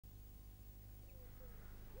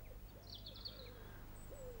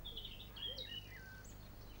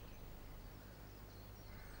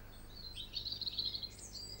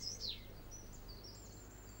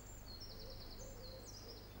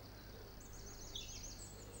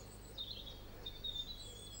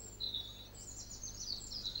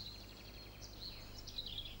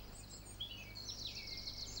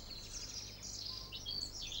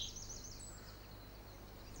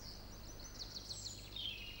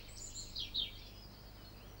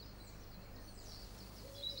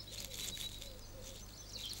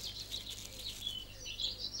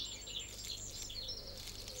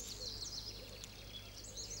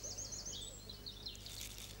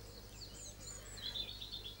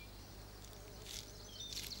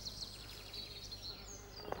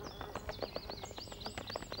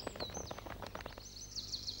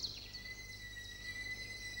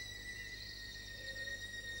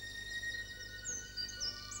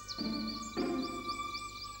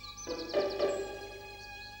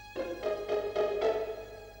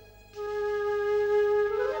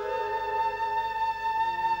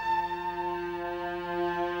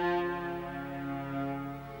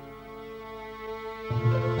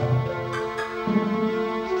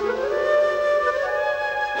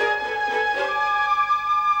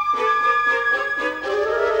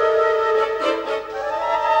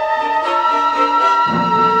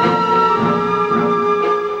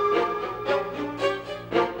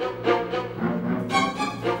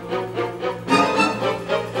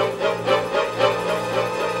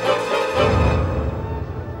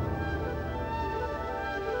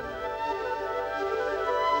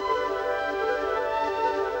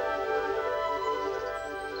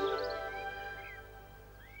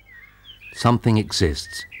something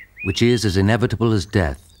exists which is as inevitable as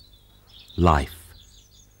death: life.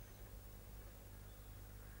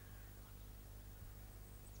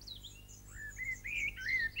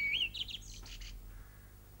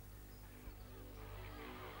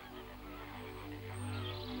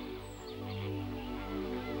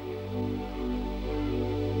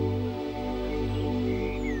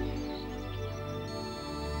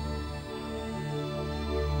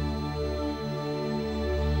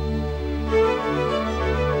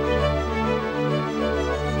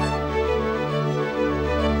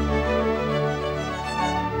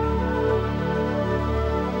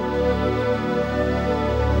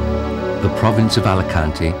 The province of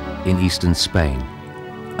Alicante in eastern Spain,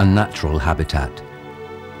 a natural habitat.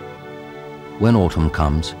 When autumn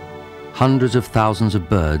comes, hundreds of thousands of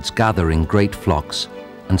birds gather in great flocks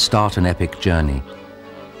and start an epic journey.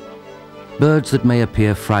 Birds that may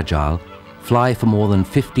appear fragile fly for more than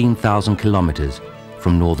 15,000 kilometers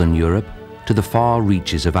from northern Europe to the far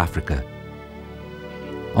reaches of Africa.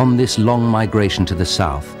 On this long migration to the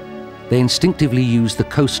south, they instinctively use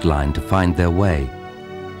the coastline to find their way.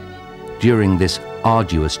 During this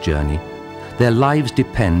arduous journey, their lives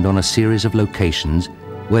depend on a series of locations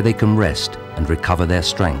where they can rest and recover their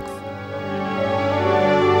strength.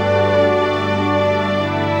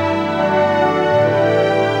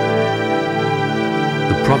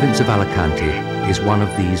 The province of Alicante is one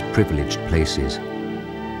of these privileged places.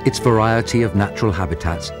 Its variety of natural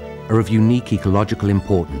habitats are of unique ecological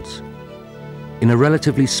importance. In a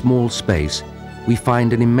relatively small space, we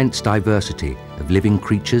find an immense diversity of living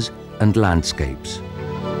creatures and landscapes.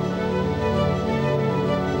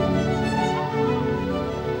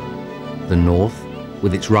 The north,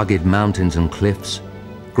 with its rugged mountains and cliffs,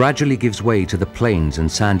 gradually gives way to the plains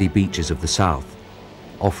and sandy beaches of the south,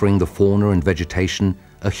 offering the fauna and vegetation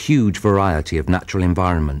a huge variety of natural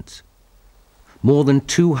environments. More than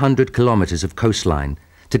 200 kilometers of coastline,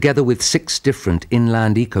 together with 6 different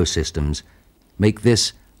inland ecosystems, make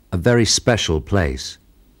this a very special place.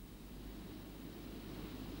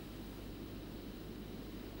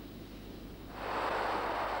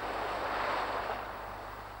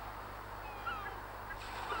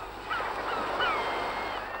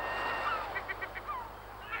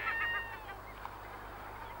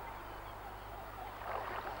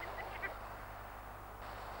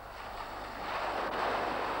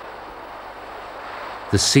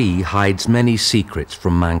 The sea hides many secrets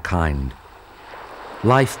from mankind.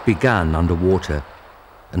 Life began underwater,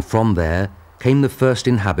 and from there came the first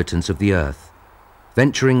inhabitants of the earth,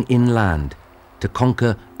 venturing inland to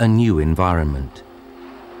conquer a new environment.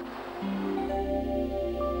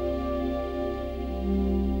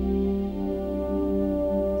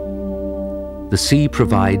 The sea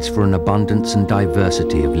provides for an abundance and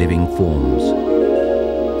diversity of living forms.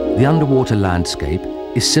 The underwater landscape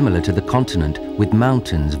is similar to the continent, with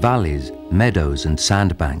mountains, valleys, meadows and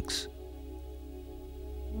sandbanks.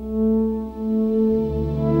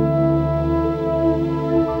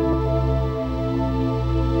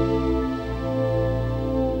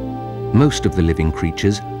 Most of the living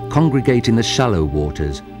creatures congregate in the shallow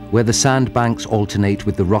waters, where the sandbanks alternate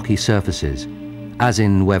with the rocky surfaces, as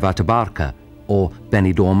in Huevatabarca or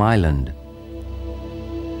Benidorm Island.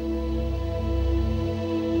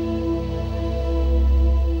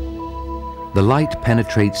 The light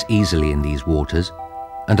penetrates easily in these waters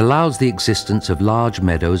and allows the existence of large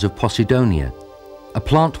meadows of Posidonia, a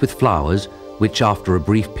plant with flowers which, after a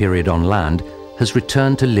brief period on land, has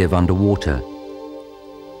returned to live underwater.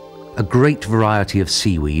 A great variety of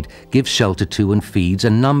seaweed gives shelter to and feeds a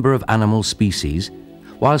number of animal species,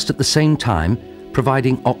 whilst at the same time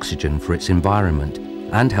providing oxygen for its environment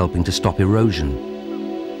and helping to stop erosion.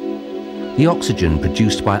 The oxygen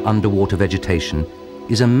produced by underwater vegetation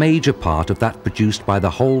is a major part of that produced by the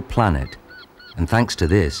whole planet, and thanks to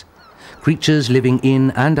this, creatures living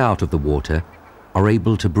in and out of the water are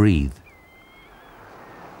able to breathe.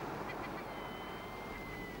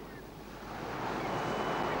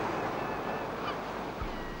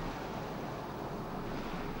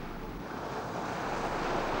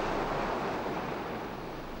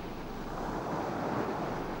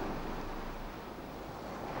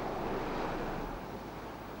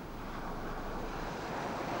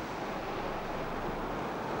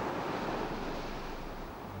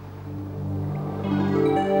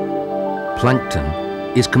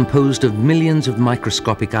 Plankton is composed of millions of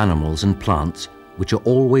microscopic animals and plants which are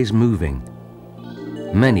always moving.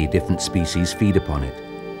 Many different species feed upon it,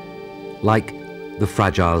 like the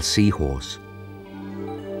fragile seahorse.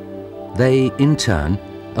 They, in turn,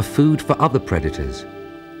 are food for other predators.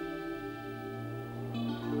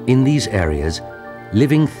 In these areas,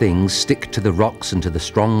 living things stick to the rocks and to the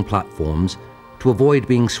strong platforms to avoid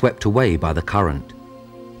being swept away by the current.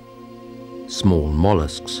 Small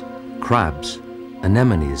mollusks, crabs,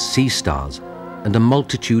 anemones, sea stars, and a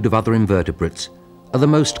multitude of other invertebrates are the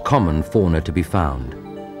most common fauna to be found.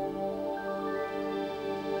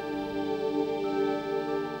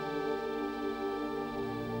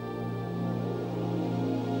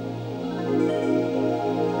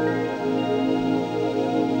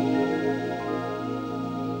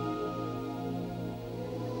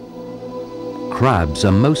 Crabs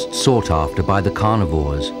are most sought after by the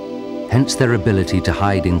carnivores, hence their ability to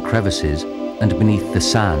hide in crevices and beneath the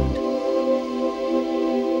sand.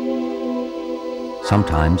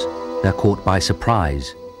 Sometimes they're caught by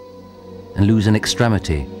surprise and lose an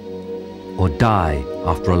extremity or die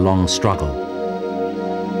after a long struggle.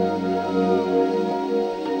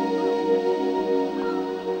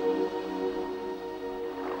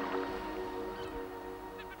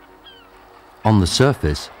 On the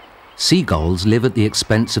surface, seagulls live at the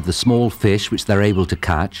expense of the small fish which they're able to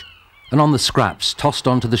catch and on the scraps tossed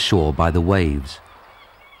onto the shore by the waves.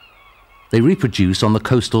 They reproduce on the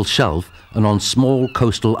coastal shelf and on small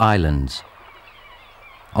coastal islands.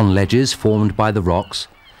 On ledges formed by the rocks,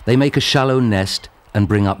 they make a shallow nest and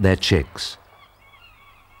bring up their chicks.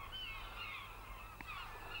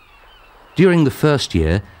 During the first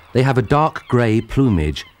year, they have a dark grey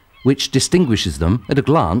plumage which distinguishes them at a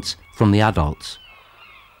glance from the adults.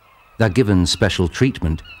 They're given special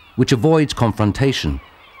treatment which avoids confrontation,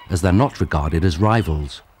 as they're not regarded as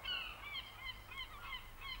rivals.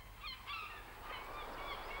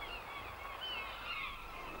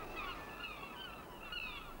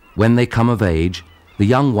 When they come of age, the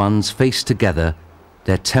young ones face together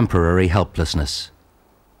their temporary helplessness.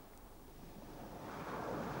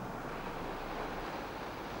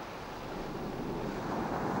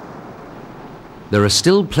 There are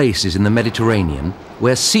still places in the Mediterranean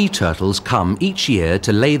where sea turtles come each year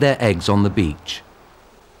to lay their eggs on the beach.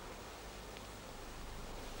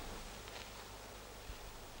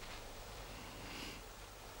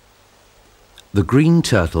 The green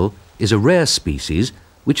turtle is a rare species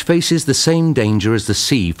which faces the same danger as the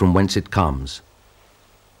sea from whence it comes.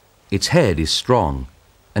 Its head is strong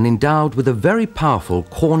and endowed with a very powerful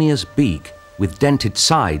corneous beak with dented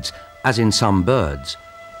sides, as in some birds,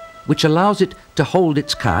 which allows it to hold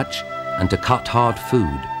its catch and to cut hard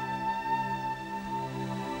food.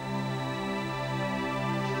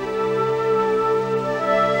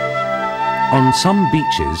 On some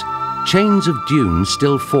beaches, chains of dunes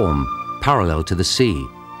still form parallel to the sea,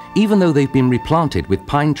 even though they've been replanted with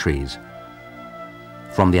pine trees.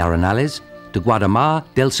 From the Arenales to Guadamar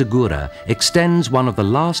del Segura extends one of the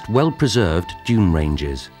last well-preserved dune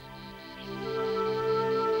ranges.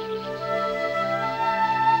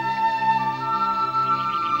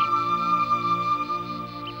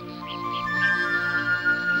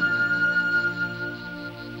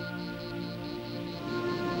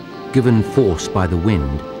 Given force by the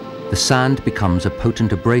wind, the sand becomes a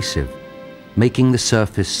potent abrasive, making the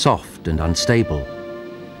surface soft and unstable,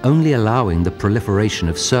 only allowing the proliferation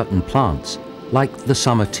of certain plants, like the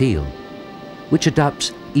summer teal, which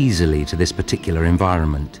adapts easily to this particular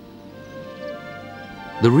environment.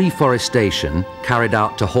 The reforestation carried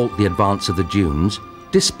out to halt the advance of the dunes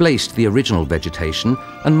displaced the original vegetation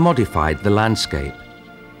and modified the landscape.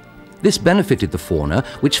 This benefited the fauna,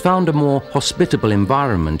 which found a more hospitable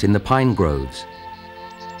environment in the pine groves.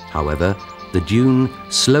 However, the dune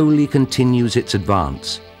slowly continues its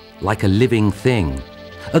advance, like a living thing,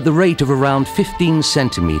 at the rate of around 15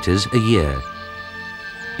 centimeters a year.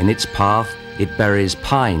 In its path, it buries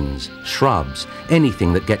pines, shrubs,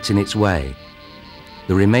 anything that gets in its way.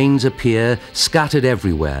 The remains appear scattered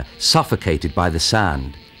everywhere, suffocated by the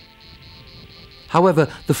sand. However,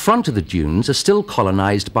 the front of the dunes are still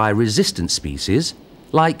colonized by resistant species,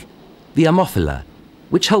 like the Ammophila,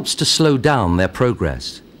 which helps to slow down their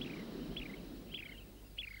progress.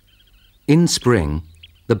 In spring,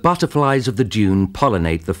 the butterflies of the dune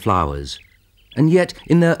pollinate the flowers, and yet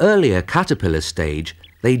in their earlier caterpillar stage,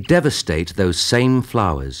 they devastate those same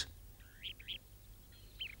flowers.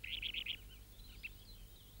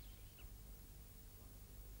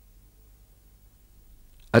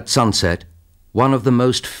 At sunset, one of the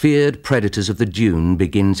most feared predators of the dune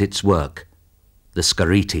begins its work, the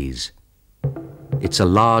scarites. It's a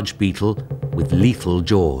large beetle with lethal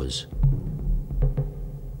jaws.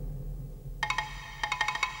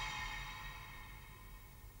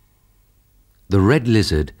 The red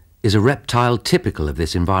lizard is a reptile typical of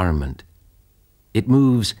this environment. It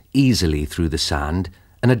moves easily through the sand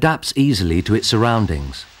and adapts easily to its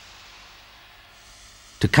surroundings.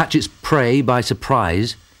 To catch its prey by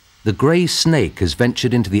surprise, the grey snake has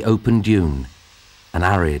ventured into the open dune, an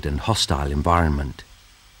arid and hostile environment.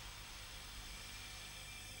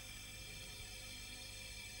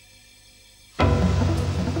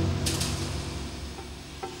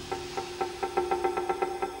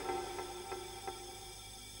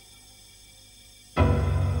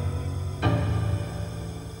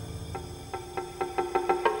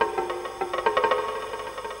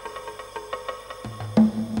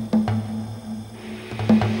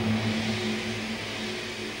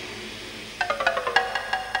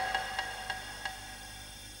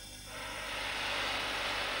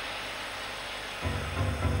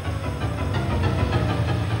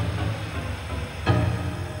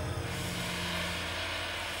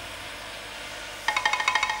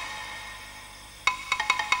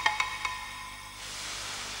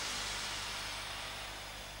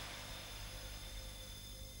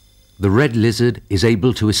 The red lizard is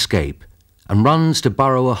able to escape and runs to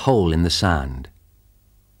burrow a hole in the sand.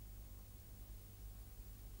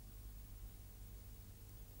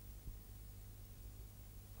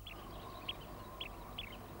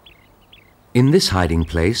 In this hiding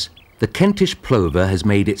place, the Kentish plover has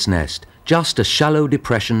made its nest, just a shallow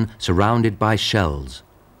depression surrounded by shells.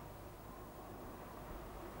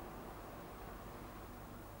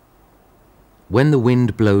 When the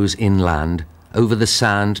wind blows inland, over the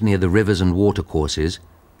sand near the rivers and watercourses,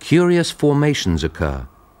 curious formations occur.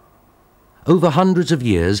 Over hundreds of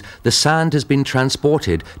years, the sand has been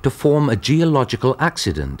transported to form a geological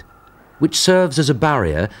accident, which serves as a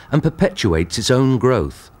barrier and perpetuates its own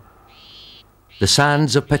growth. The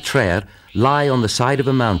sands of Petrer lie on the side of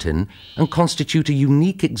a mountain and constitute a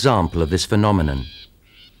unique example of this phenomenon.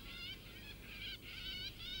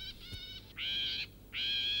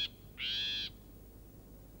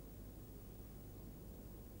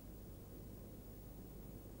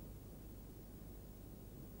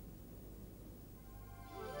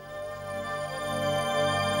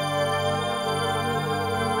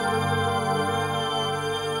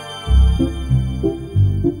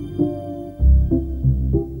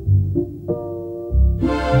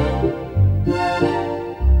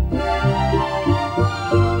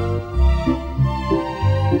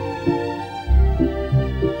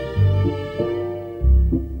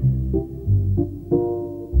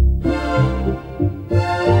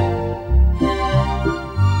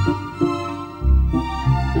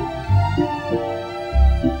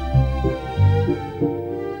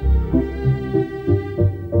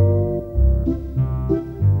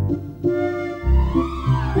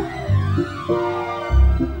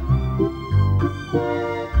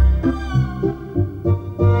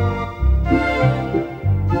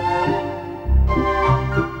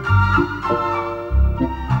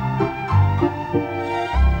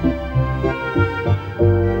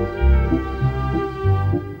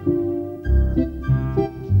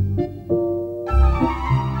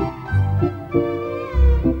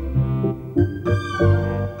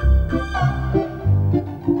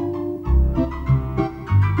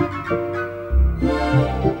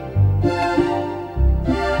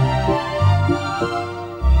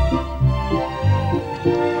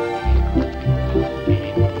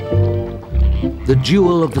 The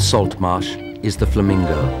jewel of the salt marsh is the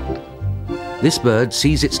flamingo. This bird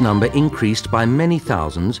sees its number increased by many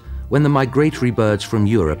thousands when the migratory birds from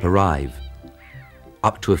Europe arrive.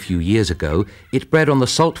 Up to a few years ago, it bred on the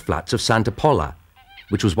salt flats of Santa Pola,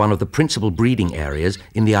 which was one of the principal breeding areas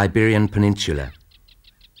in the Iberian Peninsula.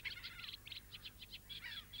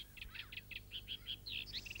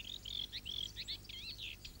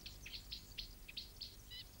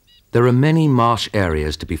 There are many marsh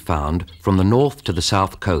areas to be found from the north to the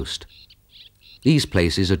south coast. These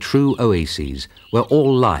places are true oases where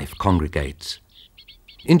all life congregates.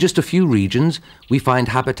 In just a few regions, we find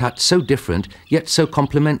habitats so different yet so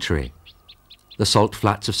complementary. The salt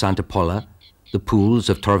flats of Santa Pola, the pools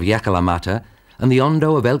of Torrevieja and the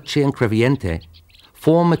Hondo of Elche and Creviente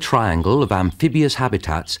form a triangle of amphibious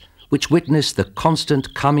habitats which witness the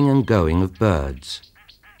constant coming and going of birds.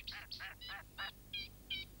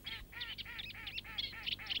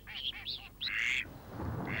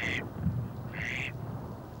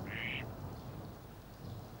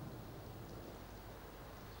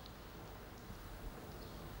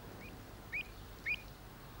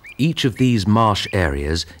 Each of these marsh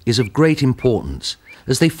areas is of great importance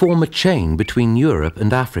as they form a chain between Europe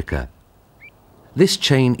and Africa. This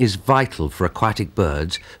chain is vital for aquatic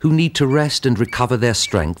birds who need to rest and recover their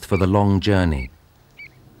strength for the long journey.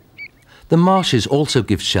 The marshes also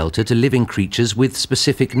give shelter to living creatures with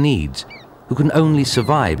specific needs, who can only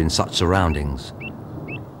survive in such surroundings.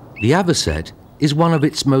 The avocet is one of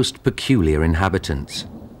its most peculiar inhabitants.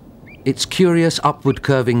 Its curious upward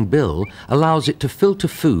curving bill allows it to filter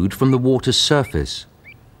food from the water's surface.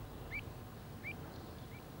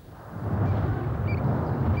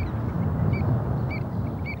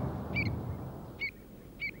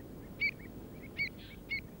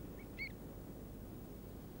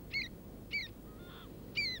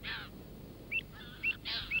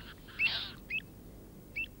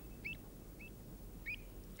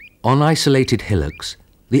 On isolated hillocks,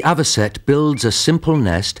 the avocet builds a simple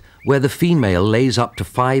nest where the female lays up to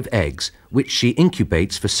 5 eggs, which she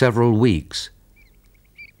incubates for several weeks.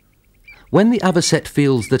 When the avocet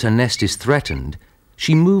feels that her nest is threatened,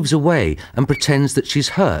 she moves away and pretends that she's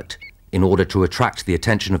hurt in order to attract the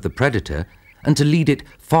attention of the predator and to lead it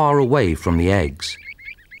far away from the eggs.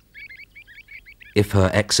 If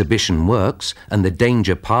her exhibition works and the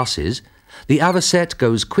danger passes, the avocet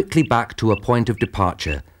goes quickly back to a point of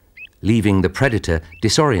departure, leaving the predator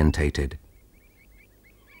disorientated.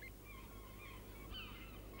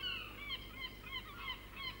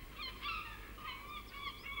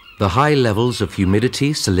 The high levels of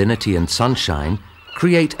humidity, salinity and sunshine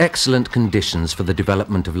create excellent conditions for the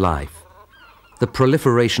development of life. The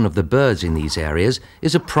proliferation of the birds in these areas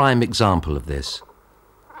is a prime example of this.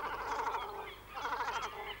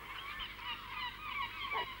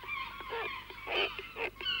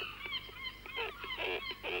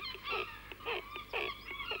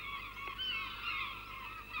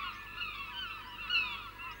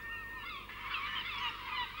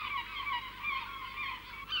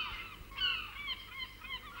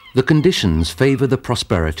 The conditions favour the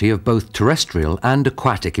prosperity of both terrestrial and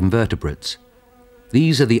aquatic invertebrates.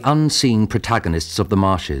 These are the unseen protagonists of the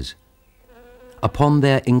marshes. Upon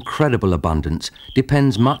their incredible abundance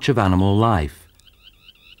depends much of animal life.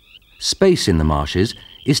 Space in the marshes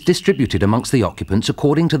is distributed amongst the occupants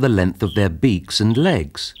according to the length of their beaks and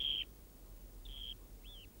legs.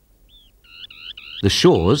 The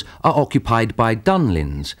shores are occupied by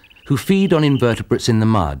dunlins, who feed on invertebrates in the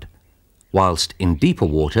mud, whilst in deeper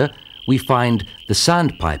water we find the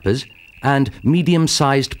sandpipers and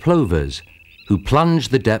medium-sized plovers, who plunge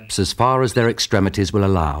the depths as far as their extremities will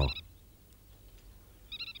allow.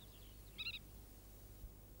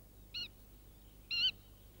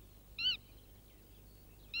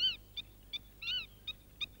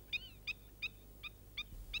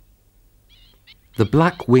 The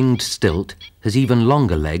black-winged stilt has even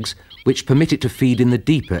longer legs, which permit it to feed in the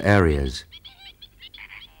deeper areas.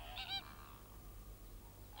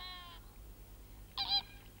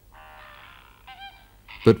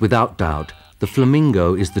 But without doubt, the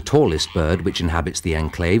flamingo is the tallest bird which inhabits the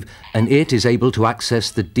enclave, and it is able to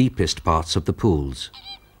access the deepest parts of the pools.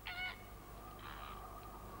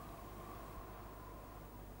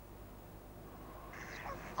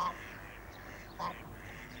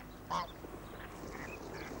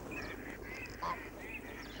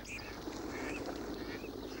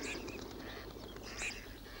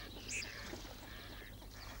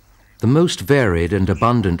 The most varied and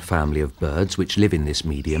abundant family of birds which live in this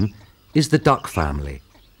medium is the duck family.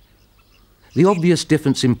 The obvious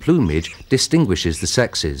difference in plumage distinguishes the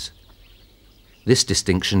sexes. This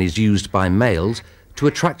distinction is used by males to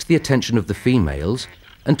attract the attention of the females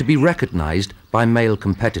and to be recognized by male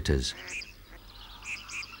competitors.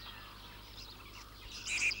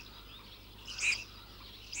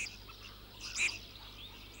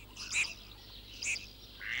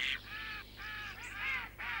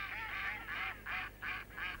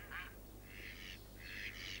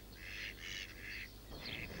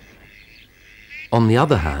 On the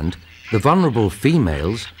other hand, the vulnerable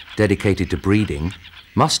females, dedicated to breeding,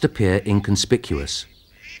 must appear inconspicuous.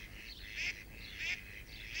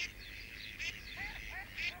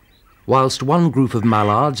 Whilst one group of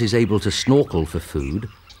mallards is able to snorkel for food,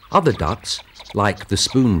 other ducks, like the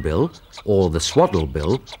spoonbill or the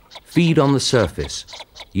swaddlebill, feed on the surface,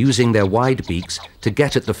 using their wide beaks to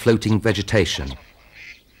get at the floating vegetation.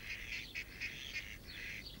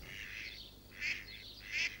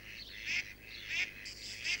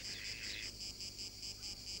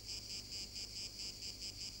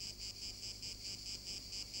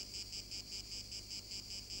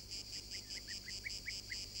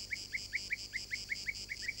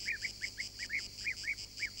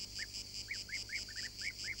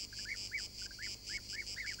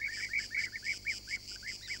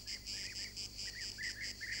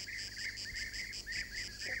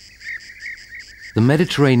 The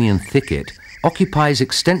Mediterranean thicket occupies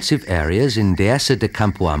extensive areas in Dehesa de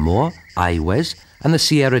Campo Amor, Aigües, and the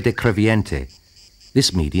Sierra de Creviente.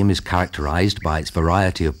 This medium is characterized by its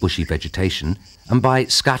variety of bushy vegetation and by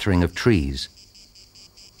its scattering of trees.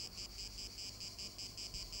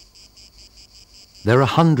 There are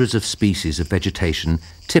hundreds of species of vegetation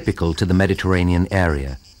typical to the Mediterranean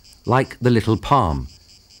area, like the little palm,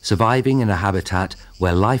 surviving in a habitat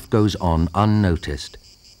where life goes on unnoticed.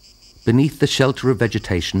 Beneath the shelter of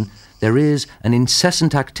vegetation, there is an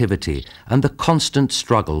incessant activity and the constant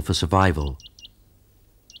struggle for survival.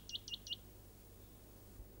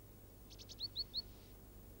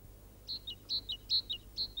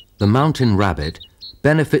 The mountain rabbit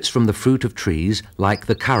benefits from the fruit of trees like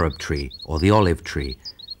the carob tree or the olive tree,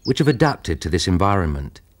 which have adapted to this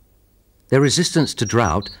environment. Their resistance to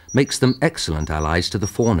drought makes them excellent allies to the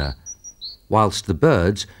fauna, whilst the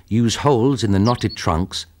birds use holes in the knotted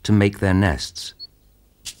trunks to make their nests.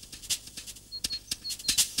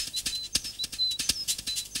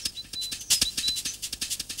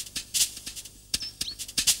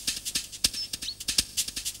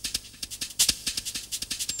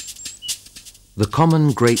 The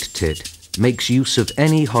common great tit makes use of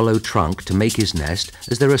any hollow trunk to make his nest,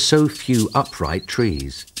 as there are so few upright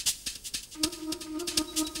trees.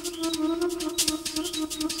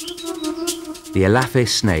 The elaphe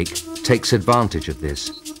snake takes advantage of this,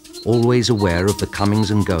 always aware of the comings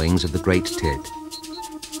and goings of the great tit.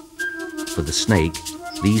 For the snake,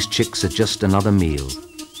 these chicks are just another meal.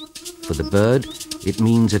 For the bird, it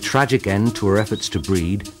means a tragic end to her efforts to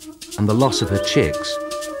breed and the loss of her chicks,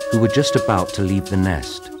 who were just about to leave the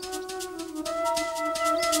nest.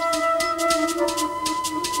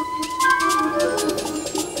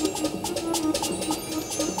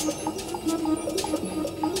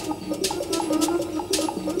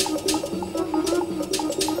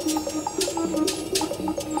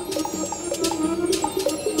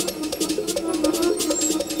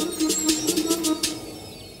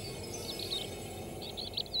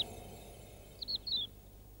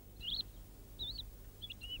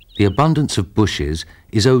 The abundance of bushes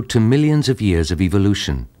is owed to millions of years of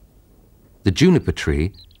evolution. The juniper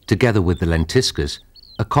tree, together with the lentiscus,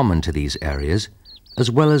 are common to these areas,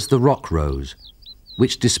 as well as the rock rose,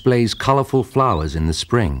 which displays colourful flowers in the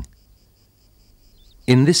spring.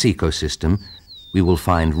 In this ecosystem, we will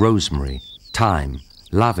find rosemary, thyme,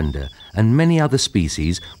 lavender, and many other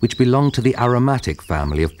species which belong to the aromatic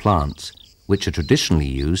family of plants, which are traditionally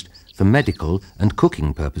used for medical and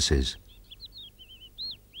cooking purposes.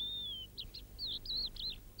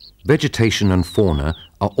 Vegetation and fauna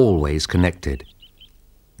are always connected.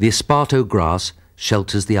 The esparto grass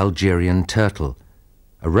shelters the Algerian turtle,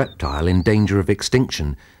 a reptile in danger of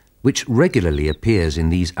extinction, which regularly appears in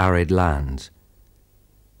these arid lands.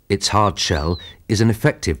 Its hard shell is an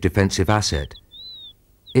effective defensive asset.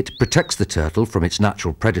 It protects the turtle from its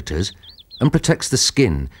natural predators and protects the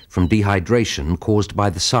skin from dehydration caused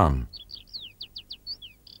by the sun.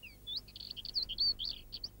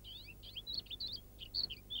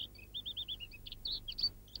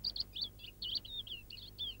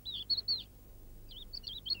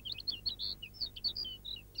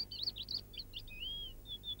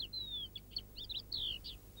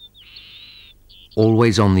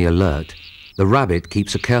 Always on the alert, the rabbit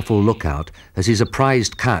keeps a careful lookout as he's a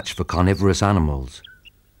prized catch for carnivorous animals.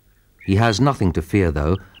 He has nothing to fear,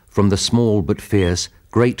 though, from the small but fierce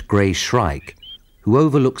great grey shrike, who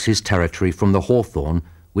overlooks his territory from the hawthorn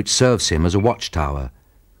which serves him as a watchtower.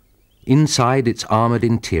 Inside its armoured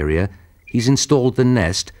interior, he's installed the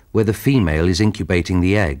nest where the female is incubating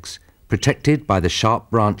the eggs, protected by the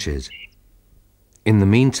sharp branches. In the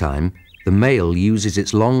meantime, the male uses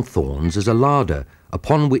its long thorns as a larder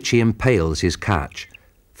upon which he impales his catch,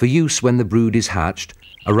 for use when the brood is hatched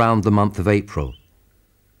around the month of April.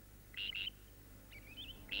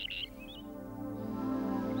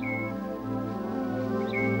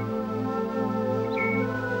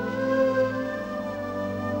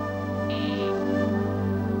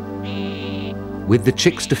 With the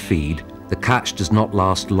chicks to feed, the catch does not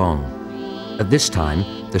last long. At this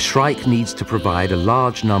time, the shrike needs to provide a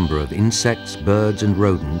large number of insects, birds and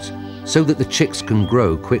rodents so that the chicks can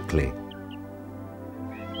grow quickly.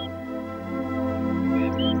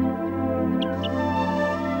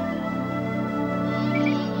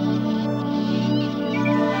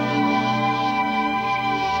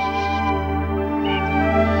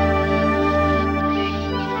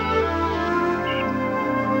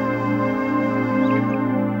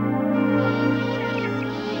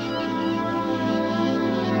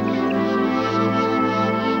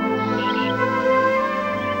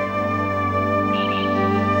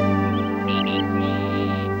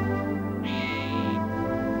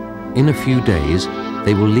 In a few days,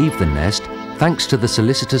 they will leave the nest thanks to the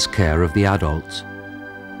solicitous care of the adults.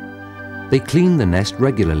 They clean the nest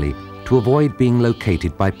regularly to avoid being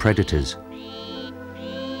located by predators.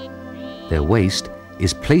 Their waste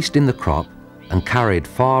is placed in the crop and carried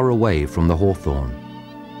far away from the hawthorn.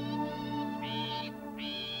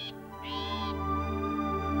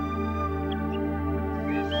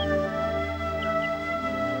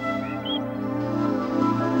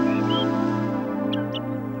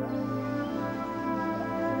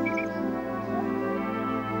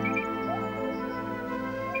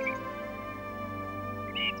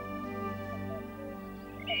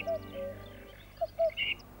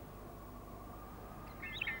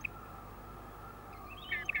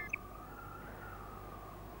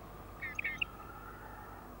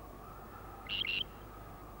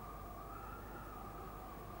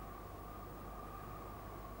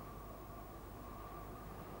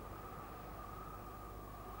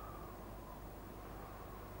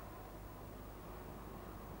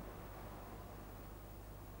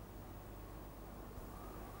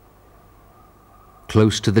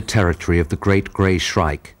 Close to the territory of the great grey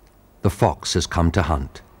shrike, the fox has come to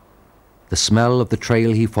hunt. The smell of the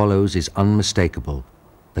trail he follows is unmistakable.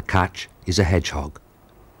 The catch is a hedgehog.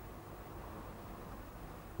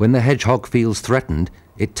 When the hedgehog feels threatened,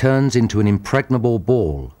 it turns into an impregnable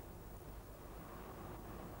ball.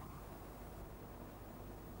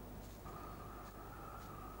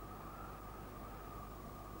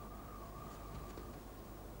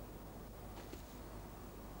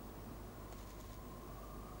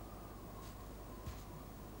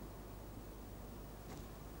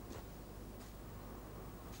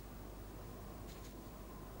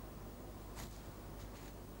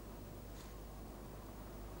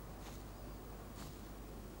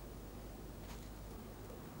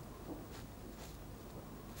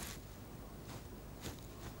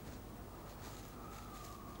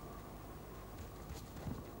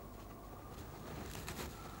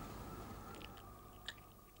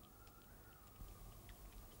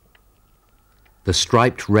 The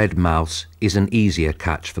striped red mouse is an easier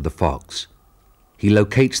catch for the fox. He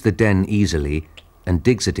locates the den easily and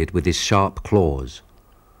digs at it with his sharp claws.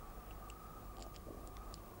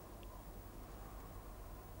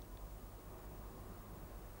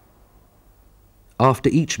 After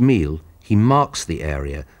each meal, he marks the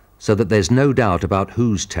area so that there's no doubt about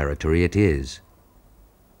whose territory it is.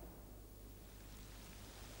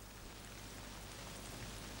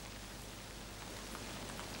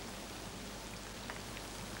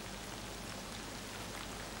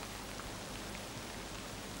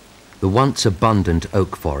 The once abundant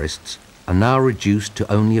oak forests are now reduced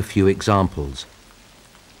to only a few examples.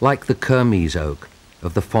 Like the Kermes oak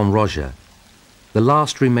of the Font Roger, the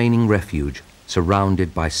last remaining refuge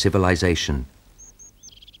surrounded by civilization.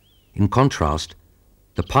 In contrast,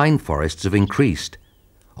 the pine forests have increased,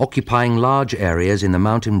 occupying large areas in the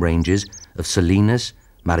mountain ranges of Salinas,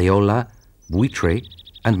 Mariola, Buitre,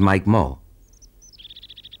 and Maigmont.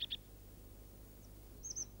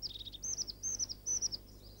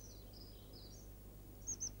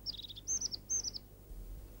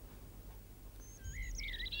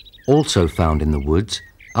 Also found in the woods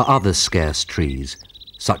are other scarce trees,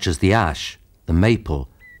 such as the ash, the maple,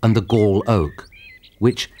 and the gall oak,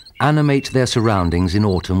 which animate their surroundings in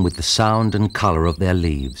autumn with the sound and colour of their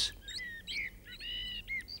leaves.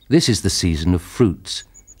 This is the season of fruits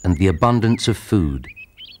and the abundance of food,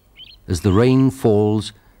 as the rain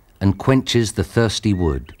falls and quenches the thirsty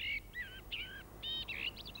wood.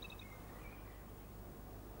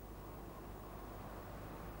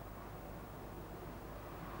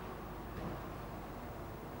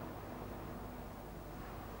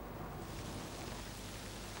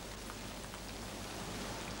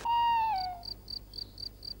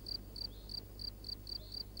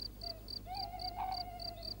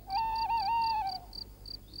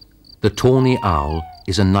 The tawny owl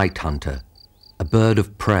is a night hunter, a bird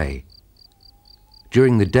of prey.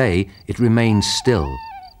 During the day, it remains still,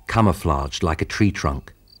 camouflaged like a tree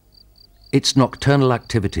trunk. Its nocturnal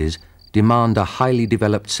activities demand a highly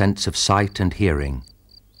developed sense of sight and hearing.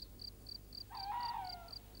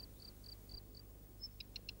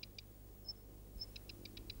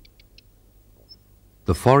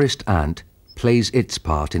 The forest ant plays its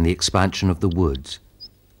part in the expansion of the woods,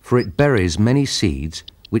 for it buries many seeds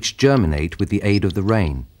which germinate with the aid of the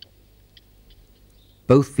rain.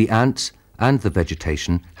 Both the ants and the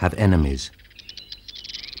vegetation have enemies.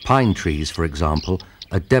 Pine trees, for example,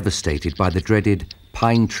 are devastated by the dreaded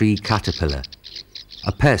pine tree caterpillar,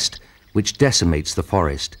 a pest which decimates the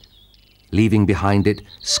forest, leaving behind it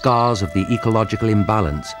scars of the ecological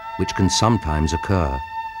imbalance which can sometimes occur.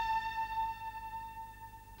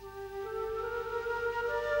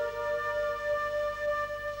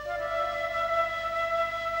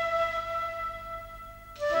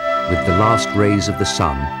 With the last rays of the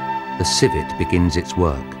sun, the civet begins its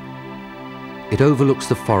work. It overlooks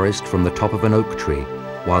the forest from the top of an oak tree,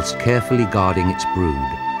 whilst carefully guarding its brood.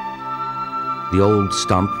 The old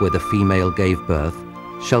stump where the female gave birth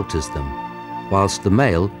shelters them, whilst the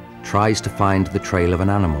male tries to find the trail of an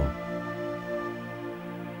animal.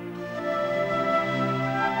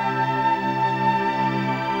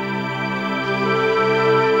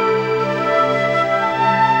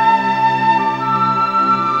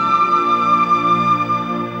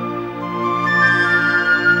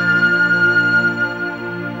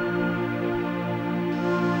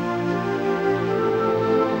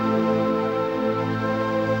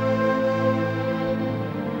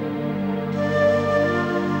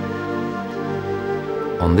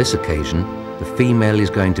 On this occasion, the female is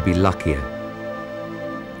going to be luckier.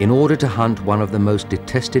 In order to hunt one of the most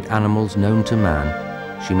detested animals known to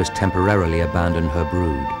man, she must temporarily abandon her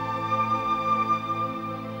brood.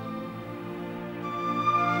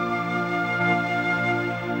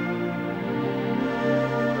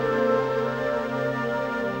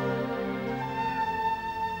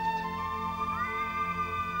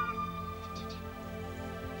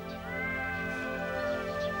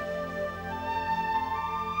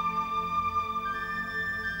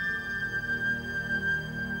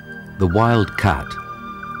 The wild cat,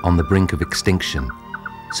 on the brink of extinction,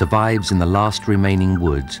 survives in the last remaining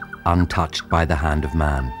woods untouched by the hand of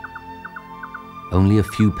man. Only a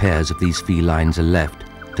few pairs of these felines are left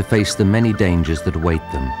to face the many dangers that await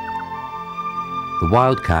them. The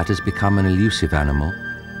wild cat has become an elusive animal,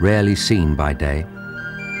 rarely seen by day.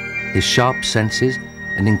 His sharp senses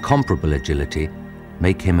and incomparable agility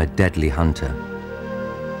make him a deadly hunter.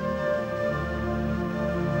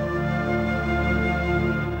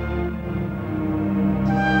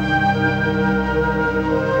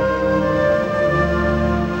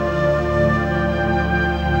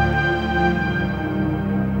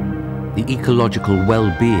 The ecological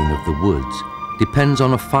well-being of the woods depends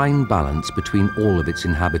on a fine balance between all of its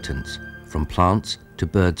inhabitants, from plants to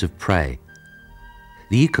birds of prey.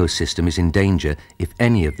 The ecosystem is in danger if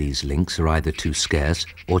any of these links are either too scarce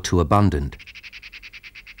or too abundant.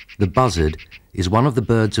 The buzzard is one of the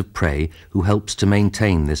birds of prey who helps to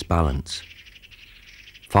maintain this balance.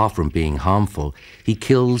 Far from being harmful, he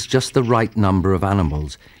kills just the right number of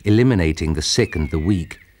animals, eliminating the sick and the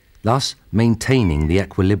weak, thus maintaining the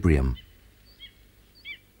equilibrium.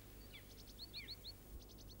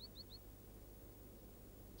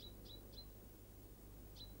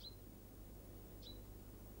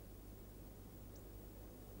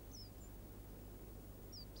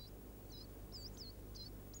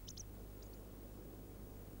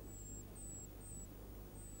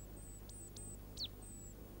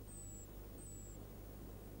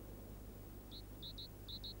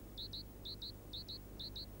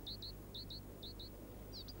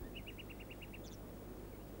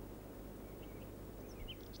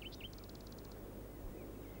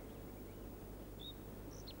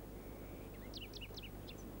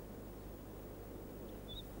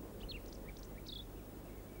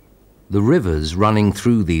 The rivers running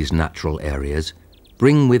through these natural areas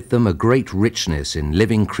bring with them a great richness in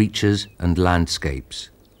living creatures and landscapes.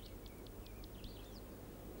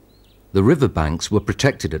 The riverbanks were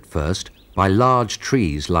protected at first by large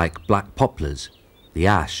trees like black poplars, the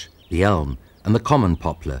ash, the elm, and the common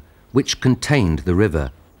poplar, which contained the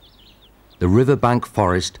river. The riverbank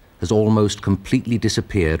forest has almost completely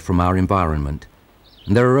disappeared from our environment,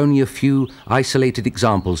 and there are only a few isolated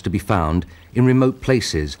examples to be found in remote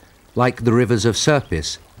places like the rivers of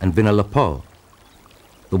Serpis and Vinalopó.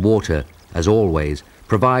 The water, as always,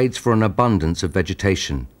 provides for an abundance of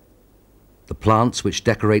vegetation. The plants which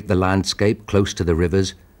decorate the landscape close to the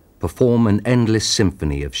rivers perform an endless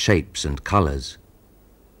symphony of shapes and colors.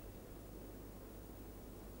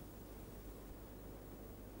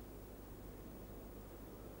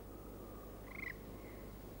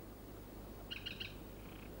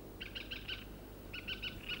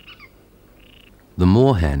 The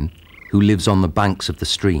moorhen, who lives on the banks of the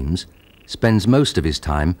streams, spends most of his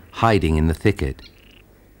time hiding in the thicket.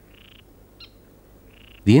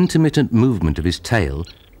 The intermittent movement of his tail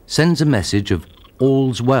sends a message of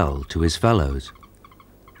all's well to his fellows.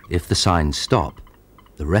 If the signs stop,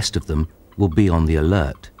 the rest of them will be on the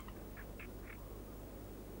alert.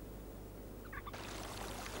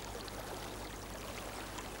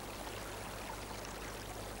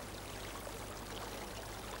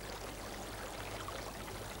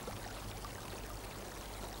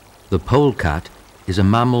 The polecat is a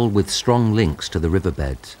mammal with strong links to the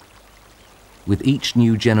riverbeds. With each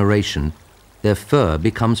new generation, their fur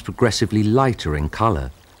becomes progressively lighter in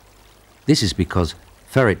color. This is because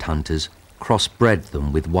ferret hunters crossbred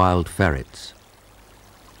them with wild ferrets.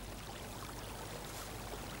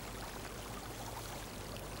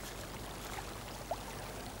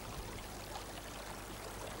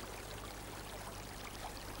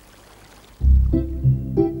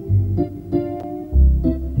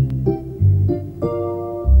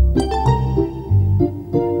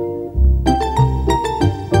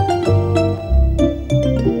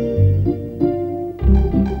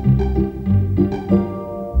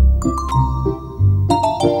 The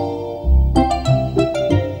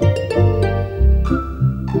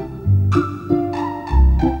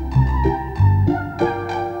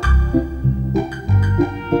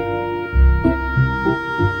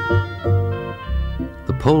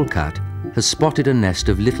polecat has spotted a nest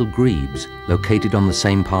of little grebes located on the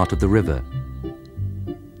same part of the river.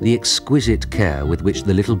 The exquisite care with which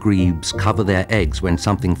the little grebes cover their eggs when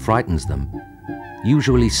something frightens them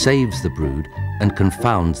usually saves the brood and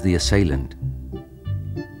confounds the assailant.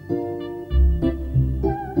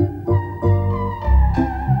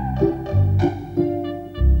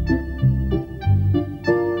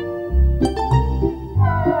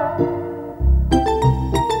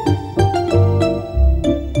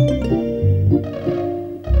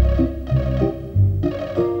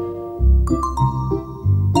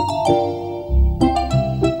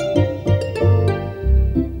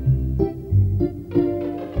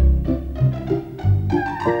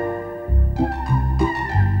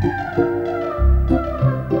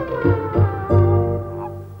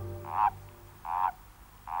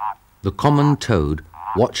 The common toad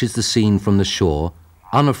watches the scene from the shore,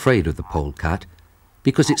 unafraid of the polecat,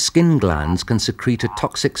 because its skin glands can secrete a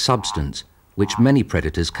toxic substance which many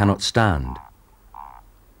predators cannot stand.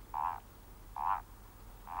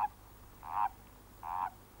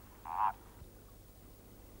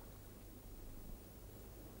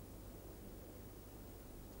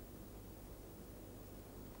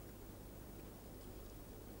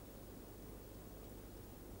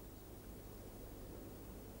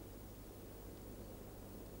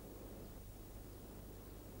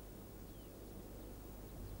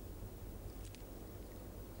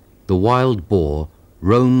 The wild boar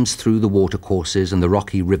roams through the watercourses and the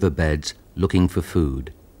rocky river beds looking for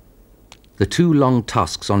food. The two long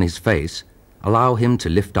tusks on his face allow him to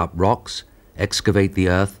lift up rocks, excavate the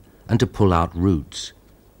earth, and to pull out roots.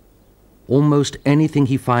 Almost anything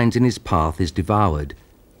he finds in his path is devoured: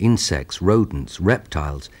 insects, rodents,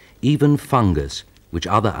 reptiles, even fungus, which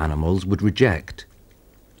other animals would reject.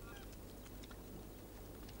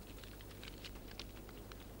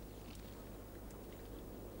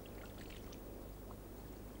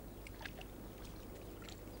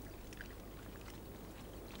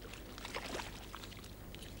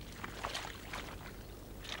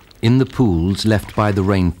 In the pools left by the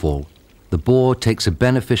rainfall, the boar takes a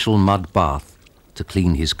beneficial mud bath to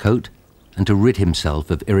clean his coat and to rid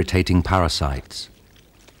himself of irritating parasites.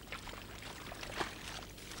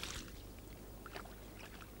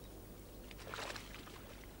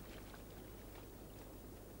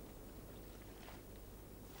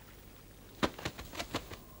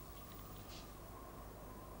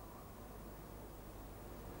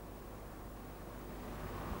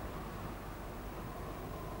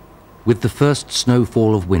 With the first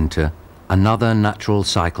snowfall of winter, another natural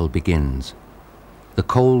cycle begins. The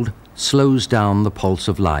cold slows down the pulse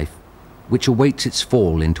of life, which awaits its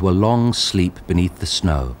fall into a long sleep beneath the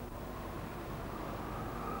snow.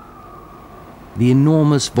 The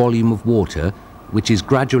enormous volume of water, which is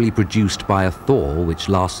gradually produced by a thaw which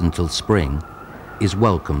lasts until spring, is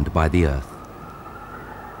welcomed by the earth.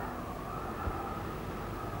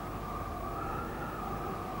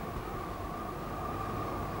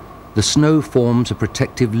 The snow forms a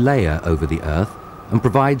protective layer over the earth and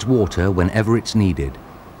provides water whenever it's needed.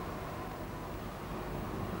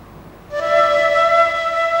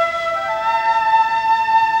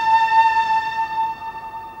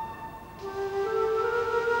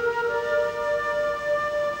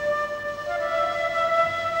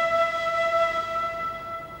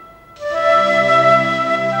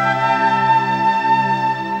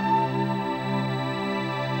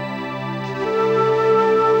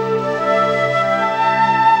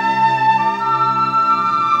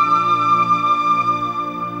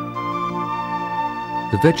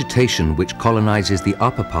 The vegetation which colonizes the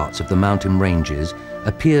upper parts of the mountain ranges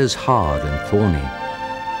appears hard and thorny.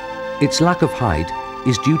 Its lack of height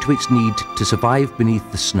is due to its need to survive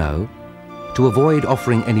beneath the snow, to avoid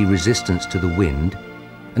offering any resistance to the wind,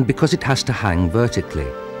 and because it has to hang vertically.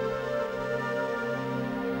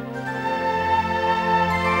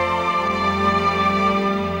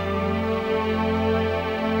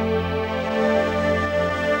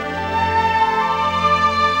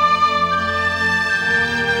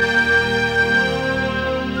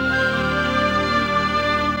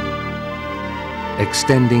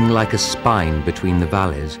 Extending like a spine between the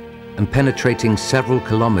valleys and penetrating several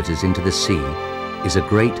kilometers into the sea is a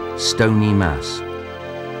great stony mass.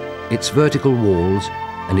 Its vertical walls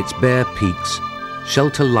and its bare peaks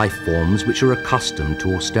shelter life forms which are accustomed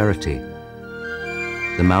to austerity.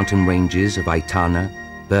 The mountain ranges of Aitana,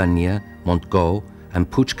 Bernia, Montgó, and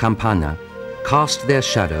Puig Campana cast their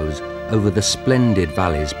shadows over the splendid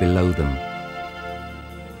valleys below them.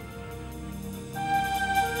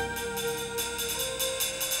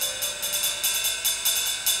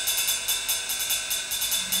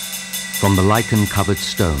 From the lichen-covered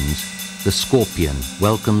stones, the scorpion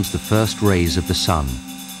welcomes the first rays of the sun.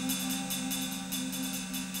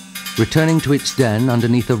 Returning to its den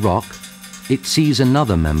underneath a rock, it sees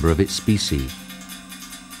another member of its species.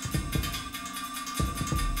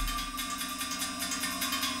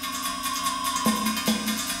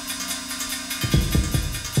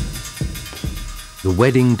 The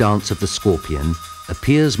wedding dance of the scorpion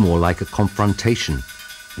appears more like a confrontation,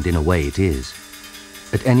 and in a way it is.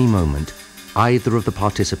 At any moment, either of the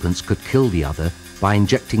participants could kill the other by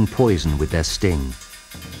injecting poison with their sting.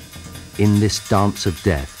 In this dance of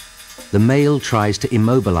death, the male tries to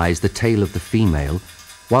immobilize the tail of the female,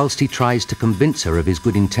 whilst he tries to convince her of his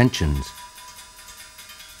good intentions.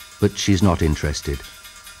 But she's not interested,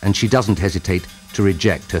 and she doesn't hesitate to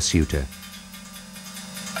reject her suitor.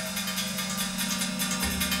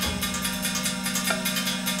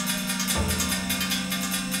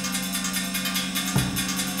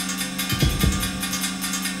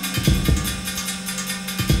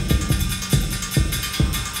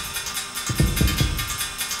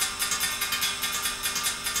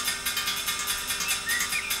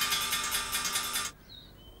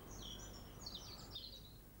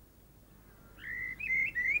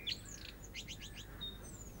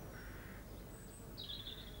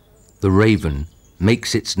 The raven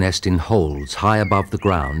makes its nest in holes high above the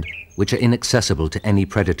ground, which are inaccessible to any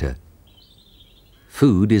predator.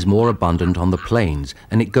 Food is more abundant on the plains,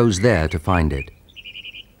 and it goes there to find it.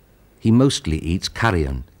 He mostly eats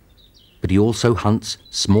carrion, but he also hunts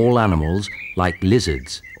small animals like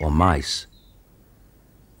lizards or mice.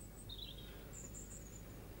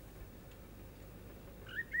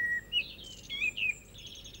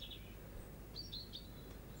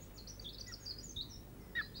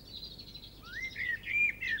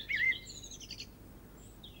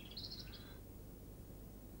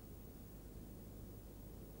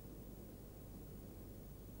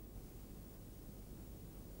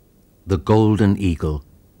 The golden eagle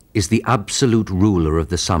is the absolute ruler of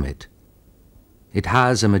the summit. It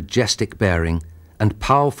has a majestic bearing and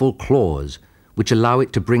powerful claws which allow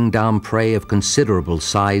it to bring down prey of considerable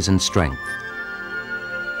size and strength.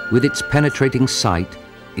 With its penetrating sight,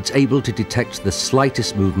 it's able to detect the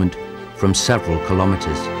slightest movement from several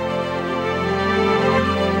kilometers.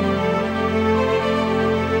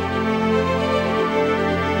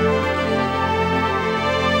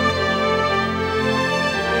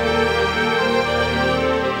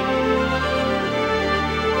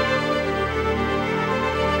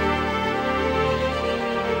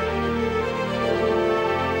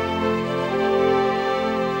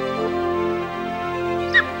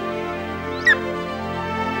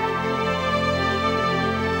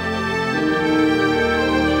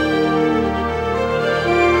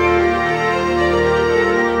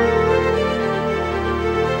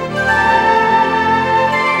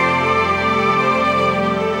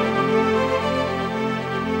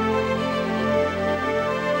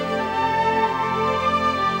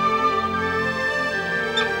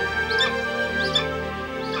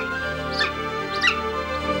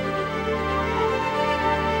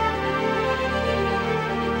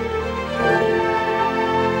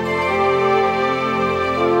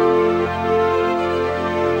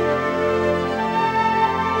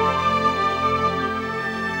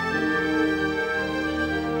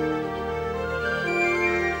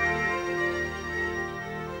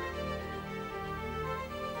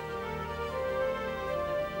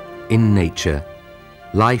 In nature,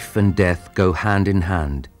 life and death go hand in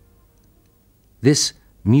hand. This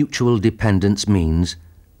mutual dependence means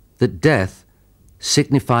that death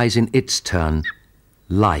signifies in its turn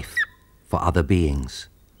life for other beings.